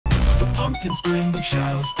Pumpkins grin, but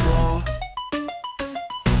shadows draw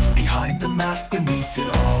behind the mask, beneath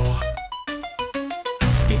it all.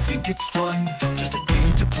 They think it's fun, just a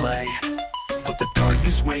game to play, but the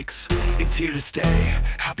darkness wakes, it's here to stay.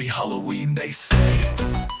 Happy Halloween, they say.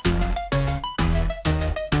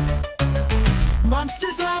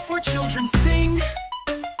 Monsters laugh where children sing,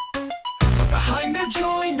 but behind their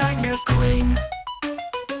joy, nightmares cling.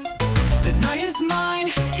 The night is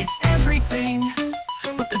mine, it's everything,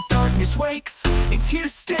 but the darkness wakes, it's here to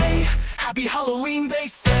stay. Happy Halloween, they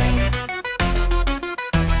say.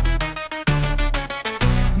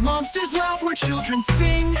 Monsters laugh where children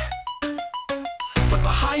sing, but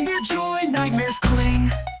behind their joy, nightmares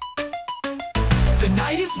cling. The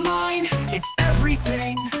night is mine, it's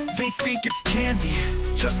everything. They think it's candy,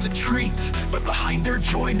 just a treat, but behind their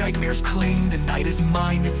joy, nightmares cling. The night is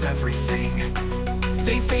mine, it's everything.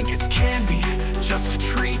 They think it's candy, just a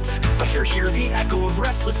treat, but hear the echo of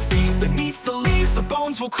restless feet. Beneath the leaves, the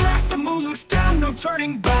bones will crack. The moon looks down, no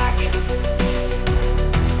turning back.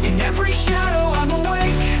 In every shadow, I'm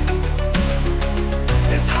awake.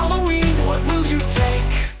 This Halloween, what will you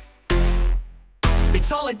take?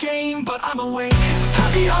 It's all a game, but I'm awake.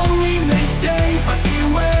 Happy Halloween, they say, but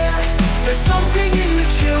beware. There's something in the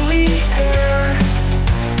chilly air.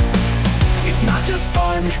 It's not just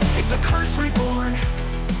fun, it's a curse reborn.